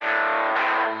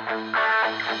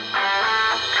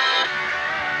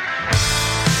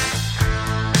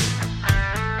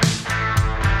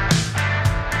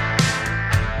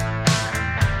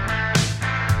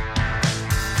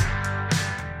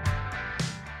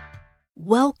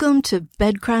Welcome to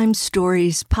Bed Crime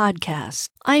Stories Podcast.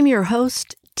 I'm your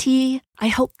host, T. I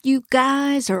hope you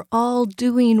guys are all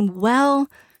doing well.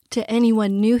 To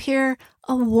anyone new here,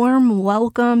 a warm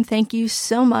welcome. Thank you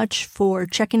so much for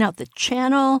checking out the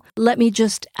channel. Let me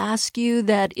just ask you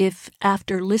that if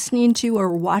after listening to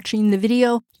or watching the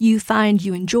video, you find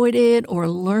you enjoyed it or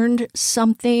learned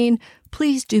something,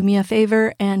 please do me a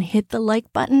favor and hit the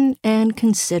like button and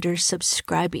consider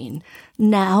subscribing.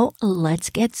 Now, let's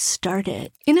get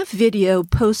started. In a video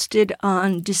posted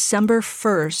on December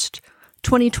 1st,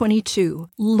 2022,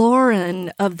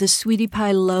 Lauren of the Sweetie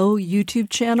Pie Low YouTube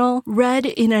channel read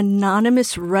an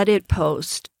anonymous Reddit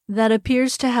post that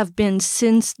appears to have been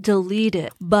since deleted,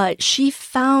 but she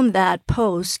found that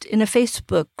post in a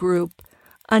Facebook group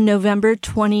on November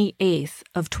 28th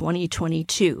of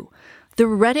 2022. The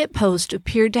Reddit post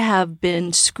appeared to have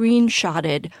been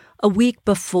screenshotted a week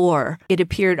before it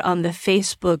appeared on the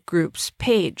Facebook group's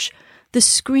page. The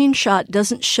screenshot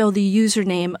doesn't show the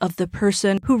username of the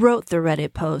person who wrote the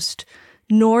Reddit post,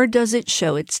 nor does it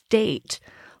show its date.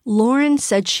 Lauren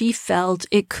said she felt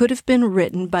it could have been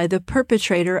written by the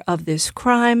perpetrator of this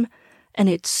crime, and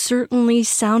it certainly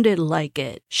sounded like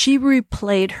it. She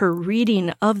replayed her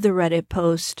reading of the Reddit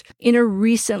post in a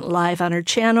recent live on her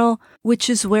channel, which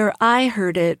is where I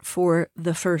heard it for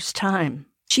the first time.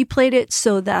 She played it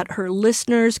so that her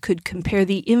listeners could compare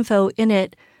the info in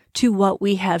it to what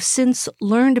we have since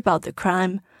learned about the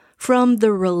crime from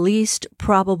the released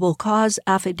probable cause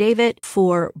affidavit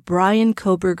for Brian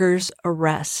Kohberger's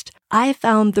arrest. I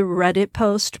found the Reddit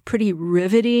post pretty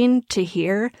riveting to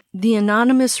hear. The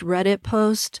anonymous Reddit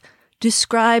post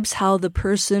describes how the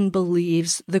person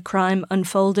believes the crime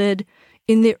unfolded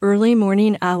in the early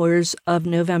morning hours of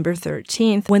November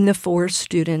 13th when the 4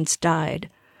 students died.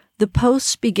 The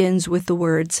post begins with the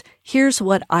words, "Here's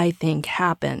what I think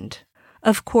happened."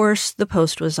 Of course, the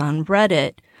post was on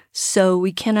Reddit, so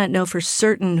we cannot know for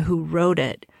certain who wrote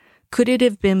it. Could it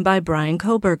have been by Brian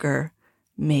Kohberger?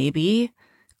 Maybe.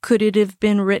 Could it have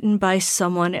been written by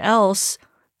someone else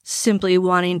simply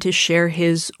wanting to share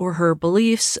his or her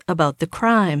beliefs about the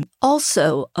crime?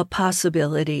 Also a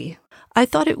possibility. I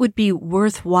thought it would be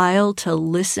worthwhile to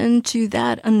listen to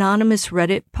that anonymous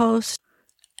Reddit post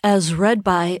as read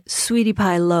by Sweetie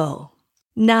Pie Low.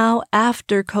 Now,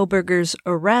 after Kohberger's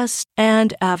arrest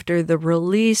and after the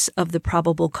release of the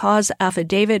probable cause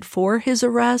affidavit for his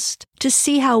arrest, to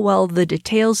see how well the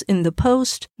details in the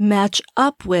post match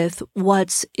up with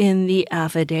what's in the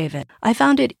affidavit. I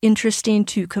found it interesting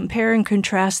to compare and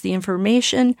contrast the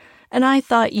information, and I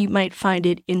thought you might find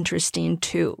it interesting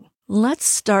too. Let's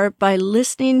start by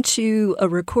listening to a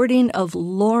recording of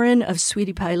Lauren of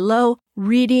Sweetie Pie Low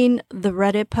reading the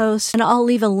Reddit post, and I'll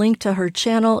leave a link to her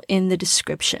channel in the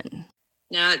description.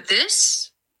 Now,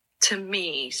 this, to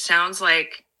me, sounds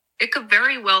like it could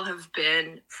very well have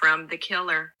been from the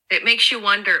killer. It makes you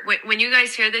wonder, when you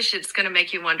guys hear this, it's going to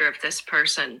make you wonder if this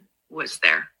person was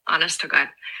there. Honest to God.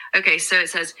 Okay, so it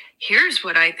says, here's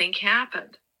what I think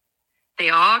happened. They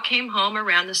all came home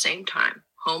around the same time,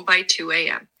 home by 2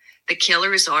 a.m. The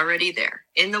killer is already there,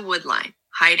 in the woodline,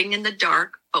 hiding in the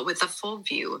dark, but with a full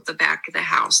view of the back of the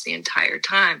house the entire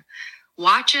time.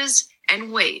 Watches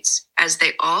and waits as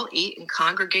they all eat and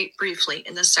congregate briefly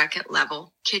in the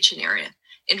second-level kitchen area,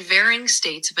 in varying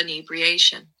states of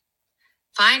inebriation.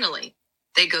 Finally,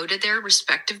 they go to their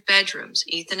respective bedrooms,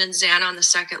 Ethan and Xana on the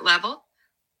second level,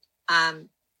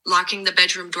 locking the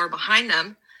bedroom door behind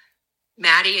them.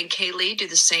 Maddie and Kaylee do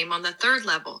the same on the third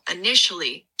level,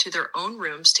 initially to their own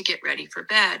rooms to get ready for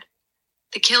bed.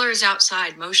 The killer is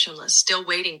outside, motionless, still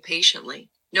waiting patiently,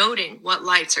 noting what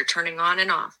lights are turning on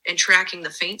and off, and tracking the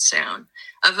faint sound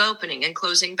of opening and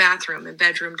closing bathroom and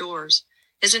bedroom doors.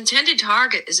 His intended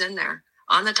target is in there,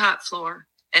 on the top floor,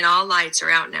 and all lights are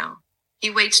out now. He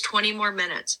waits 20 more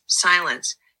minutes,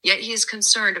 silence, yet he is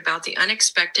concerned about the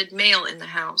unexpected male in the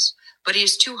house, but he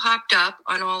is too hopped up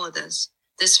on all of this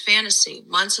fantasy,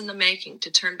 months in the making,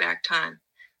 to turn back time.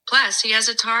 Plus, he has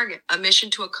a target, a mission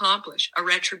to accomplish, a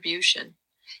retribution.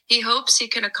 He hopes he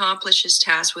can accomplish his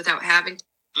task without having to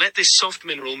let this soft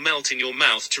mineral melt in your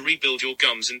mouth to rebuild your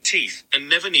gums and teeth and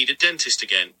never need a dentist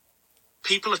again.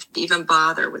 People even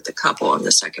bother with the couple on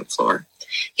the second floor.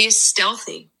 He is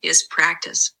stealthy. He has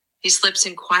practice. He slips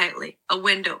in quietly, a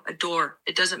window, a door.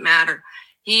 It doesn't matter.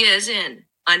 He is in,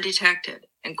 undetected,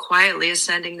 and quietly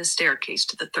ascending the staircase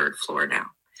to the third floor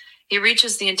now. He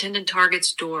reaches the intended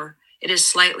target's door. It is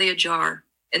slightly ajar.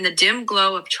 In the dim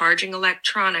glow of charging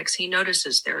electronics, he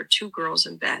notices there are 2 girls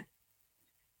in bed.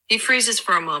 He freezes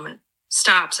for a moment,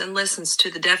 stops and listens to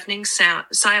the deafening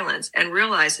silence and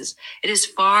realizes it is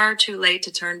far too late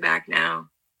to turn back now.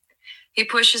 He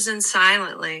pushes in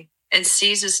silently and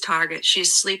sees his target. She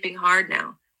is sleeping hard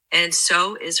now, and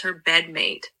so is her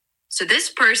bedmate. So this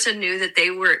person knew that they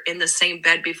were in the same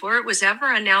bed before it was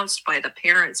ever announced by the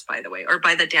parents, by the way, or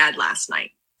by the dad last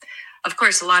night. Of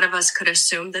course, a lot of us could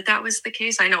assume that that was the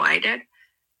case. I know I did,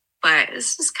 but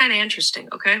this is kind of interesting,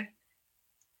 okay?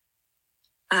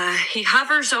 He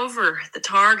hovers over the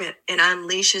target and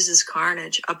unleashes his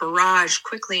carnage, a barrage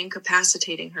quickly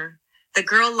incapacitating her. The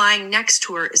girl lying next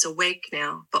to her is awake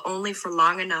now, but only for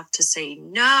long enough to say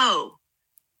no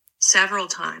several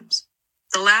times,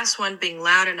 the last one being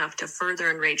loud enough to further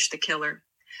enrage the killer.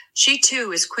 She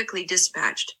too is quickly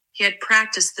dispatched. He had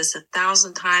practiced this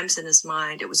 1,000 times in his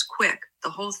mind. It was quick, the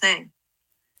whole thing.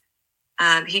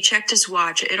 He checked his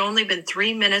watch. It had only been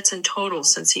 3 minutes in total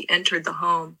since he entered the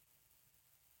home.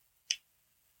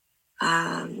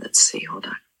 Let's see, hold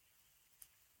on.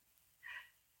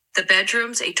 The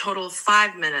bedrooms, a total of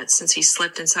 5 minutes since he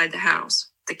slipped inside the house.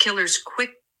 The killers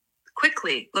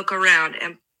quickly look around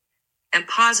and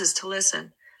pauses to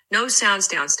listen. No sounds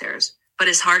downstairs, but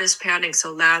his heart is pounding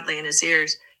so loudly in his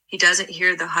ears, he doesn't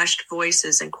hear the hushed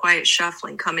voices and quiet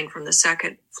shuffling coming from the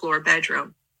second floor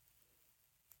bedroom.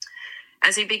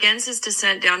 As he begins his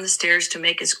descent down the stairs to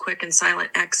make his quick and silent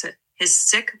exit, his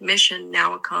sick mission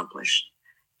now accomplished,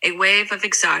 a wave of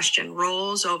exhaustion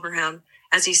rolls over him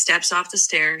as he steps off the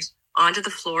stairs onto the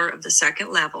floor of the second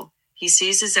level. He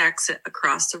sees his exit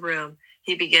across the room.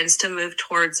 He begins to move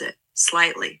towards it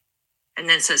slightly, and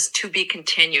then says, "To be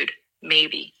continued,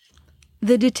 maybe."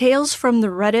 The details from the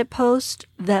Reddit post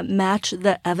that match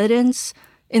the evidence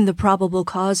in the probable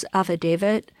cause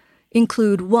affidavit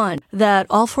include 1, that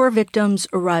all 4 victims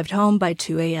arrived home by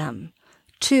 2 a.m.,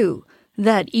 2,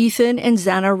 that Ethan and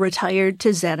Xana retired to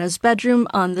Xana's bedroom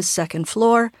on the second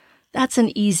floor. That's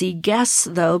an easy guess,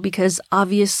 though, because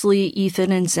obviously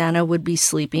Ethan and Xana would be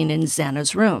sleeping in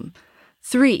Xana's room.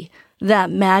 3, that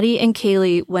Maddie and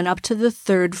Kaylee went up to the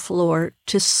 3rd floor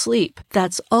to sleep.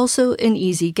 That's also an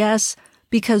easy guess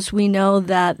because we know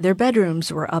that their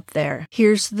bedrooms were up there.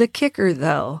 Here's the kicker,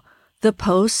 though. The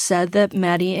post said that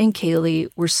Maddie and Kaylee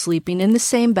were sleeping in the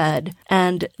same bed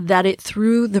and that it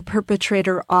threw the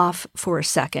perpetrator off for a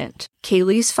second.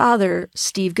 Kaylee's father,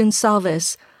 Steve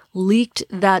Gonsalves, leaked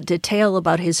that detail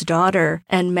about his daughter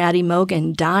and Maddie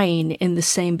Mogan dying in the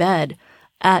same bed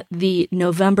at the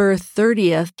November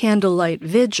 30th candlelight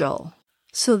vigil.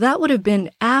 So that would have been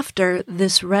after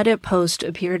this Reddit post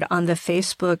appeared on the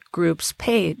Facebook group's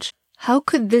page. How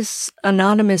could this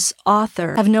anonymous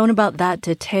author have known about that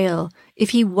detail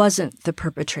if he wasn't the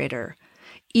perpetrator?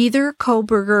 Either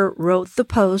Kohberger wrote the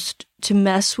post to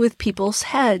mess with people's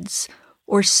heads,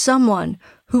 or someone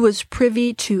who was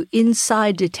privy to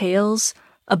inside details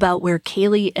about where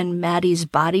Kaylee and Maddie's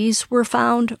bodies were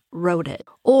found wrote it.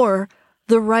 Or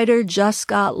the writer just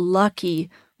got lucky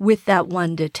with that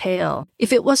one detail.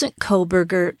 If it wasn't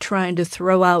Kohberger trying to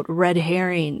throw out red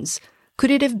herrings, could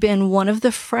it have been one of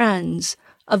the friends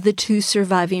of the 2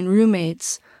 surviving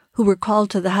roommates who were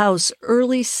called to the house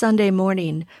early Sunday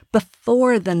morning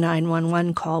before the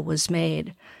 911 call was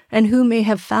made, and who may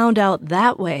have found out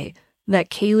that way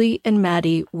that Kaylee and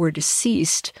Maddie were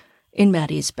deceased in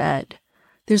Maddie's bed?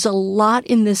 There's a lot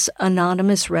in this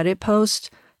anonymous Reddit post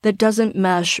that doesn't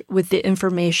mesh with the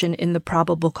information in the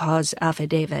probable cause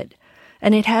affidavit,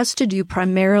 and it has to do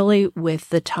primarily with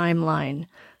the timeline.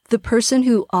 The person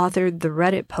who authored the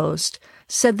Reddit post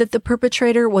said that the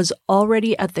perpetrator was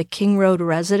already at the King Road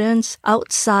residence,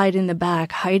 outside in the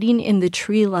back, hiding in the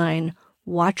tree line,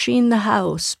 watching the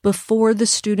house before the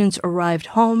students arrived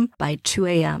home by 2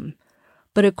 a.m.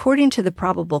 But according to the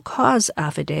probable cause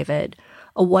affidavit,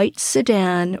 a white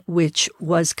sedan, which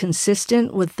was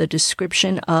consistent with the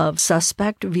description of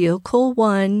suspect vehicle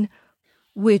 1,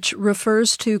 which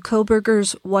refers to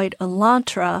Kohberger's white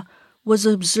Elantra, was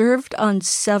observed on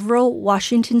several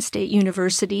Washington State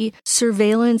University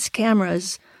surveillance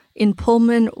cameras in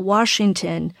Pullman,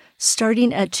 Washington,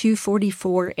 starting at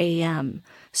 2:44 a.m.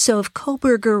 So if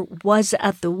Kohberger was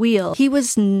at the wheel, he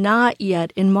was not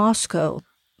yet in Moscow.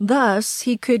 Thus,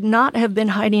 he could not have been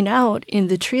hiding out in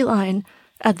the tree line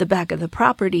at the back of the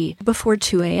property before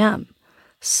 2 a.m.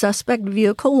 Suspect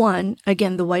Vehicle 1,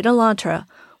 again the white Elantra,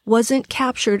 wasn't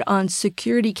captured on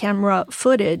security camera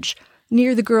footage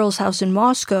near the girl's house in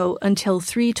Moscow until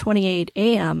 3:28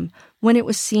 a.m., when it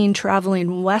was seen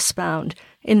traveling westbound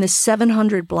in the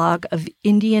 700 block of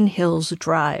Indian Hills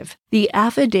Drive. The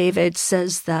affidavit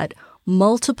says that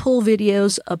multiple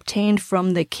videos obtained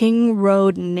from the King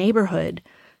Road neighborhood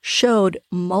showed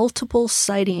multiple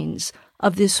sightings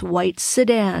of this white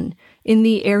sedan in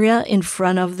the area in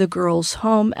front of the girl's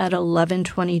home at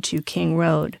 1122 King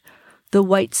Road. The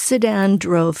white sedan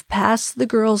drove past the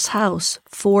girl's house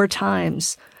 4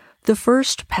 times. The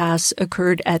first pass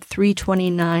occurred at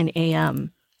 3:29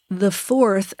 a.m. The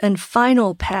fourth and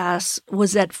final pass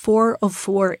was at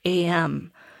 4:04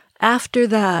 a.m. After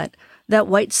that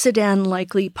white sedan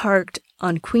likely parked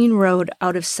on Queen Road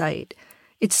out of sight.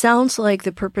 It sounds like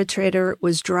the perpetrator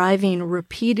was driving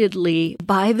repeatedly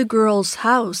by the girl's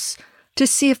house to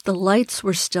see if the lights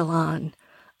were still on.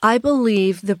 I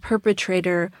believe the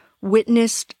perpetrator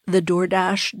witnessed the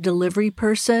DoorDash delivery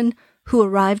person who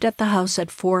arrived at the house at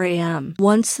 4 a.m.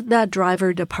 Once that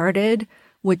driver departed,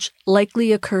 which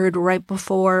likely occurred right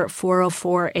before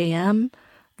 4:04 a.m.,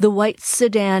 the white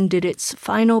sedan did its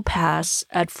final pass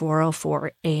at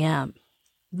 4:04 a.m.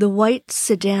 The white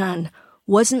sedan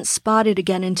wasn't spotted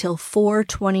again until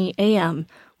 4:20 a.m.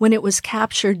 when it was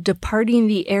captured departing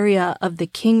the area of the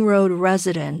King Road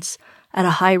residence at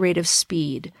a high rate of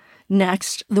speed.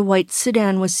 Next, the white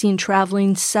sedan was seen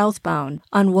traveling southbound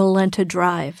on Walenta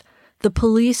Drive. The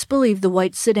police believe the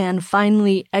white sedan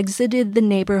finally exited the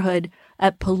neighborhood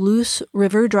at Palouse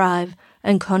River Drive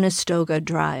and Conestoga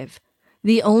Drive.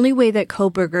 The only way that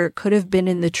Kohberger could have been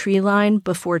in the tree line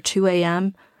before 2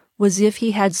 a.m. was if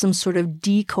he had some sort of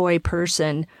decoy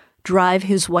person drive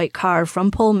his white car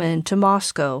from Pullman to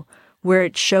Moscow, where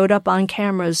it showed up on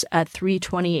cameras at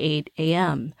 3:28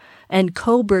 a.m., and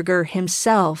Kohberger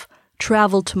himself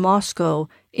traveled to Moscow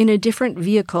in a different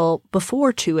vehicle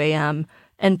before 2 a.m.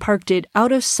 and parked it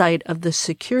out of sight of the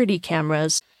security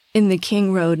cameras in the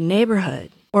King Road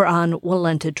neighborhood or on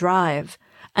Walenta Drive.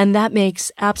 And that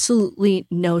makes absolutely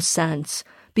no sense,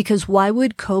 because why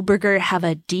would Kohberger have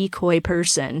a decoy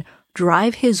person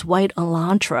drive his white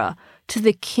Elantra to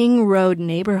the King Road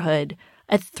neighborhood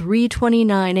at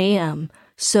 3:29 a.m.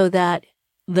 so that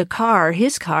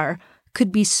his car,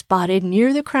 could be spotted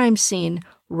near the crime scene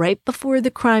right before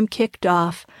the crime kicked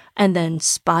off and then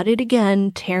spotted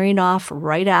again tearing off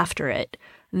right after it?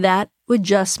 That would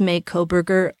just make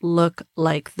Kohberger look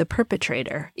like the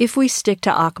perpetrator. If we stick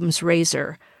to Occam's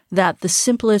razor, that the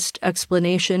simplest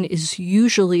explanation is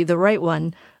usually the right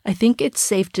one, I think it's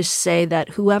safe to say that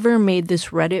whoever made this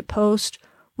Reddit post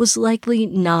was likely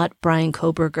not Brian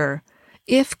Kohberger.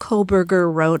 If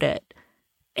Kohberger wrote it,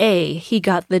 A, he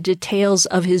got the details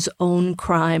of his own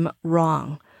crime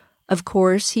wrong. Of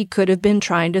course, he could have been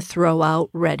trying to throw out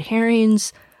red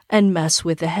herrings and mess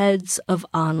with the heads of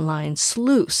online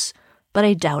sleuths, but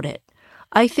I doubt it.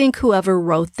 I think whoever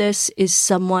wrote this is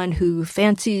someone who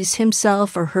fancies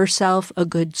himself or herself a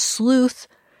good sleuth.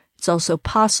 It's also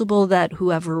possible that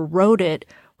whoever wrote it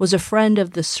was a friend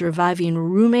of the surviving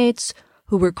roommates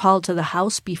who were called to the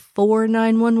house before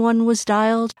 911 was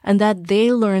dialed, and that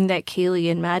they learned that Kaylee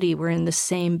and Maddie were in the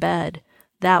same bed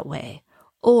that way.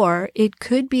 Or it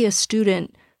could be a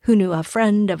student who knew a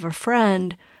friend of a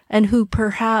friend and who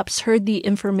perhaps heard the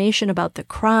information about the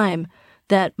crime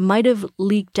that might have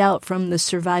leaked out from the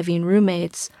surviving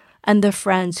roommates and the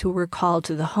friends who were called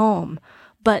to the home.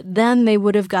 But then they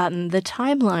would have gotten the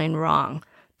timeline wrong,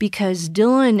 because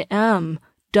Dylan M.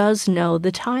 does know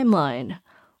the timeline.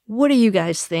 What do you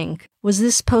guys think? Was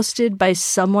this posted by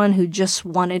someone who just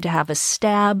wanted to have a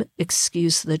stab,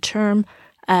 excuse the term,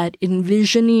 at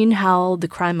envisioning how the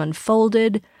crime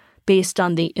unfolded based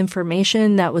on the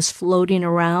information that was floating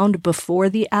around before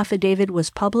the affidavit was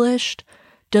published?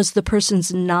 Does the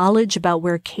person's knowledge about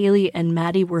where Kaylee and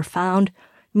Maddie were found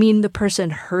mean the person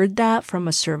heard that from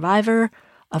a survivor,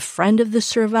 a friend of the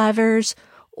survivors,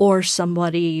 or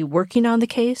somebody working on the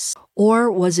case?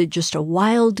 Or was it just a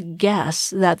wild guess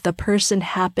that the person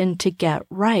happened to get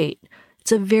right?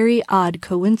 It's a very odd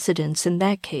coincidence in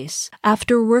that case.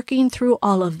 After working through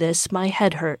all of this, my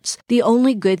head hurts. The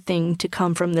only good thing to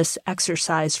come from this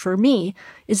exercise for me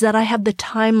is that I have the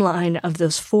timeline of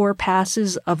those 4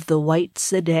 passes of the white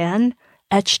sedan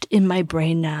etched in my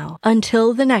brain now.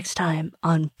 Until the next time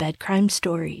on Bed Crime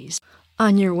Stories.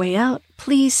 On your way out,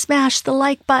 please smash the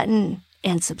like button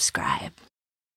and subscribe.